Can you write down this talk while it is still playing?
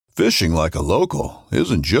Fishing like a local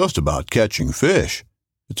isn't just about catching fish.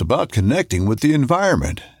 It's about connecting with the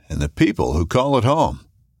environment and the people who call it home.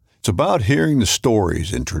 It's about hearing the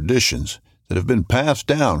stories and traditions that have been passed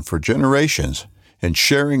down for generations and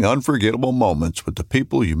sharing unforgettable moments with the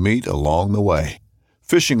people you meet along the way.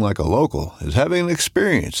 Fishing like a local is having an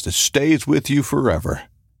experience that stays with you forever.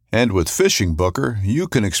 And with Fishing Booker, you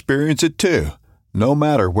can experience it too, no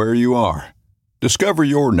matter where you are. Discover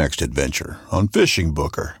your next adventure on Fishing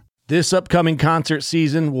Booker. This upcoming concert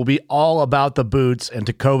season will be all about the boots, and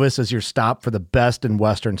Tecovas is your stop for the best in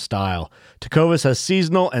Western style. Tecovas has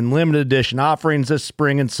seasonal and limited edition offerings this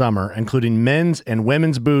spring and summer, including men's and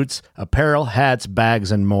women's boots, apparel, hats,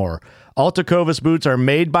 bags, and more. All Tecovas boots are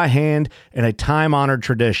made by hand in a time-honored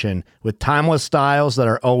tradition with timeless styles that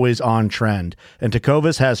are always on trend. And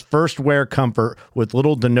Tecovas has first wear comfort with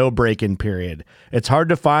little to no break-in period. It's hard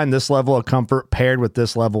to find this level of comfort paired with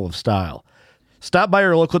this level of style. Stop by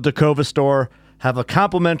your local Tecovas store, have a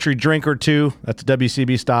complimentary drink or two, that's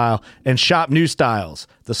WCB style, and shop new styles.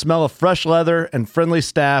 The smell of fresh leather and friendly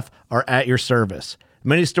staff are at your service.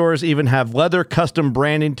 Many stores even have leather custom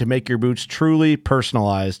branding to make your boots truly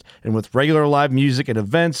personalized. And with regular live music and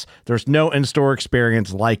events, there's no in-store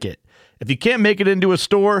experience like it. If you can't make it into a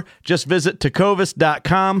store, just visit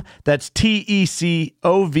tecovas.com. That's TECOVAS.com.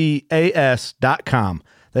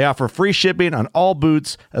 They offer free shipping on all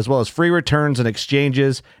boots, as well as free returns and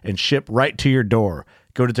exchanges, and ship right to your door.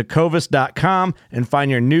 Go to tecovas.com and find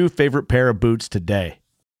your new favorite pair of boots today.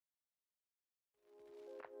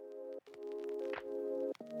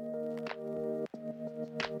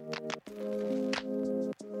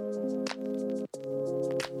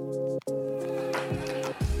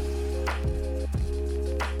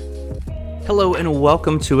 Hello and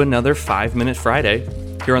welcome to another 5-Minute Friday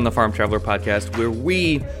here on the Farm Traveler Podcast, where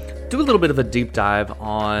we do a little bit of a deep dive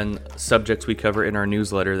on subjects we cover in our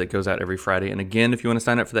newsletter that goes out every Friday. And again, if you want to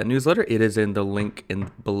sign up for that newsletter, it is in the link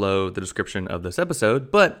below the description of this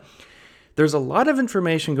episode. But there's a lot of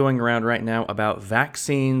information going around right now about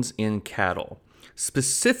vaccines in cattle,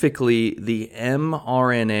 specifically the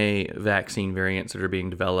mRNA vaccine variants that are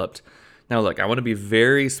being developed. Now, look, I want to be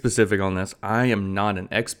very specific on this. I am not an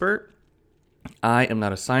expert. I am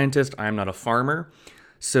not a scientist. I am not a farmer.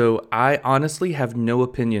 So I honestly have no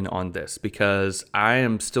opinion on this because I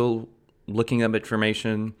am still looking up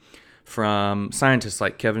information from scientists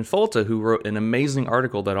like Kevin Folta, who wrote an amazing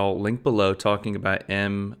article that I'll link below talking about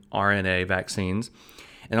mRNA vaccines.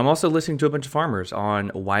 And I'm also listening to a bunch of farmers on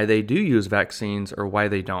why they do use vaccines or why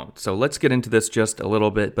they don't. So let's get into this just a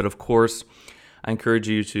little bit. But of course, I encourage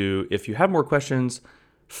you to, if you have more questions,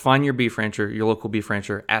 find your beef rancher, your local beef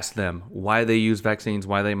rancher, ask them why they use vaccines,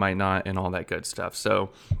 why they might not, and all that good stuff. So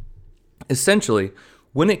essentially,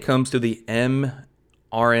 when it comes to the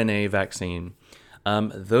mRNA vaccine,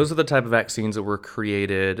 those are the type of vaccines that were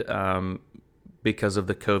created because of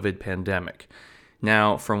the COVID pandemic.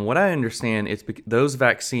 Now, from what I understand, those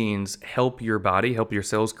vaccines help your body, help your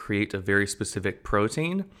cells create a very specific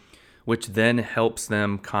protein, which then helps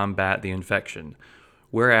them combat the infection.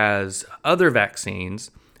 Whereas other vaccines,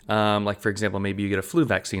 like for example, maybe you get a flu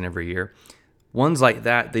vaccine every year, ones like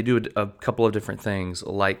that, they do a couple of different things,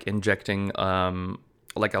 like injecting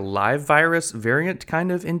like a live virus variant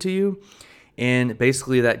kind of into you. And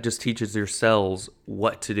basically that just teaches your cells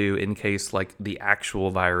what to do in case like the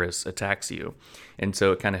actual virus attacks you. And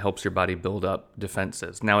so it kind of helps your body build up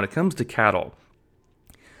defenses. Now, when it comes to cattle,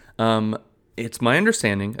 it's my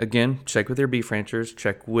understanding, again, check with your beef ranchers,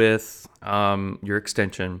 check with your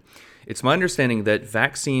extension. It's my understanding that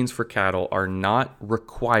vaccines for cattle are not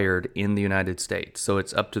required in the United States. So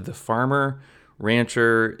it's up to the farmer,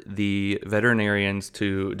 rancher, the veterinarians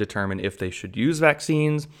to determine if they should use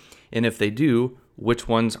vaccines, and if they do, which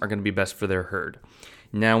ones are going to be best for their herd.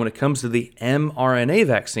 Now, when it comes to the mRNA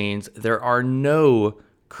vaccines, there are no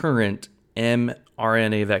current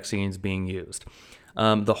mRNA vaccines being used.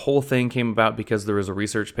 The whole thing came about because there was a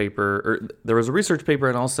research paper,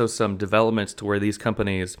 and also some developments to where these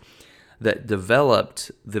companies that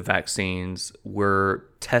developed the vaccines were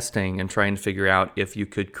testing and trying to figure out if you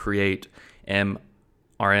could create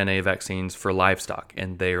mRNA vaccines for livestock.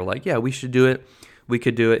 And they are like, yeah, we should do it. We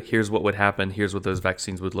could do it. Here's what would happen. Here's what those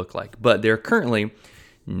vaccines would look like. But there are currently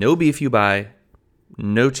no beef you buy,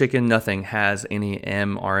 no chicken, nothing has any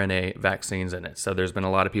mRNA vaccines in it. So there's been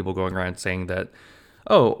a lot of people going around saying that,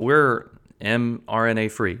 oh, we're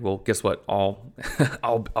mRNA free. Well, guess what? All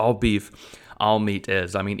beef, all meat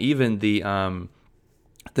is. I mean, even the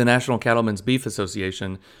National Cattlemen's Beef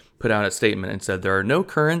Association put out a statement and said there are no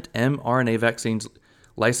current mRNA vaccines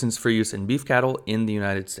licensed for use in beef cattle in the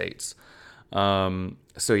United States.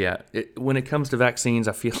 So yeah, when it comes to vaccines,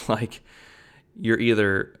 I feel like you're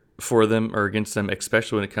either for them or against them,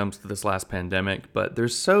 especially when it comes to this last pandemic. But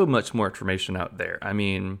there's so much more information out there. I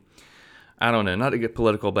mean, I don't know, not to get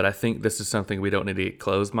political, but I think this is something we don't need to get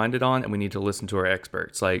closed-minded on, and we need to listen to our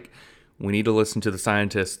experts. Like, we need to listen to the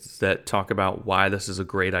scientists that talk about why this is a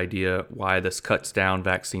great idea, why this cuts down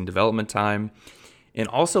vaccine development time, and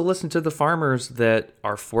also listen to the farmers that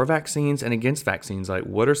are for vaccines and against vaccines. Like,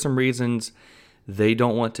 what are some reasons they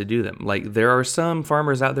don't want to do them? Like, there are some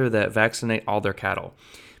farmers out there that vaccinate all their cattle.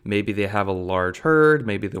 Maybe they have a large herd.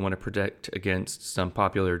 Maybe they want to protect against some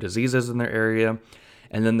popular diseases in their area.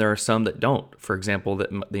 And then there are some that don't. For example,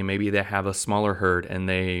 that maybe they have a smaller herd and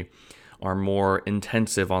they are more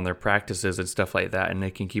intensive on their practices and stuff like that, and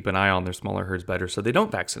they can keep an eye on their smaller herds better, so they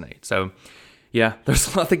don't vaccinate. So yeah,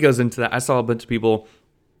 there's a lot that goes into that. I saw a bunch of people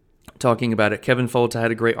talking about it. Kevin Foltz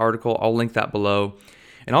had a great article. I'll link that below.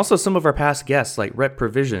 And also some of our past guests, like Rep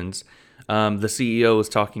Provisions, the CEO was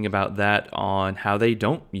talking about that on how they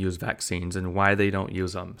don't use vaccines and why they don't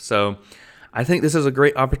use them. So I think this is a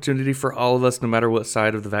great opportunity for all of us, no matter what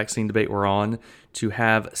side of the vaccine debate we're on, to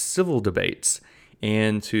have civil debates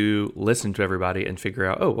and to listen to everybody and figure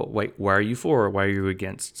out, oh, well, wait, why are you for or why are you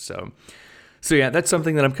against? So yeah, that's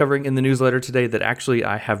something that I'm covering in the newsletter today that actually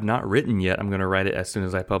I have not written yet. I'm going to write it as soon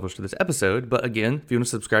as I publish this episode. But again, if you want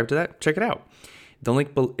to subscribe to that, check it out. The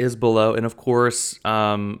link is below. And of course,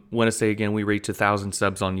 want to say again, we reach 1,000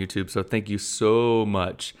 subs on YouTube. So thank you so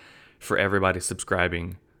much for everybody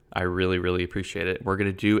subscribing. I really, really appreciate it. We're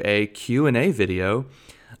going to do a Q&A video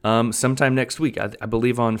sometime next week. I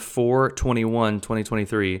believe on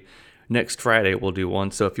 4/21/2023, next Friday we'll do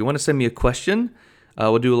one. So if you want to send me a question,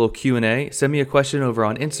 we'll do a little Q&A. Send me a question over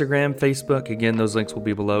on Instagram, Facebook. Again, those links will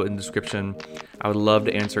be below in the description. I would love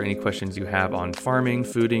to answer any questions you have on farming,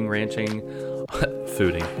 fooding, ranching,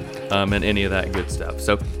 and any of that good stuff.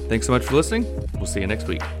 So thanks so much for listening. We'll see you next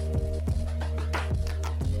week.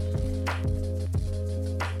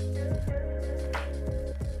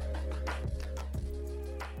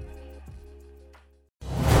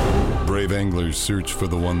 Brave anglers search for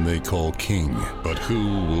the one they call king, but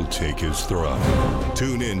who will take his throne?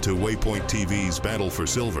 Tune in to Waypoint TV's Battle for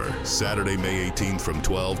Silver, Saturday, May 18th from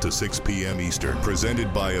 12 to 6 p.m. Eastern,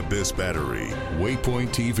 presented by Abyss Battery. Waypoint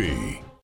TV.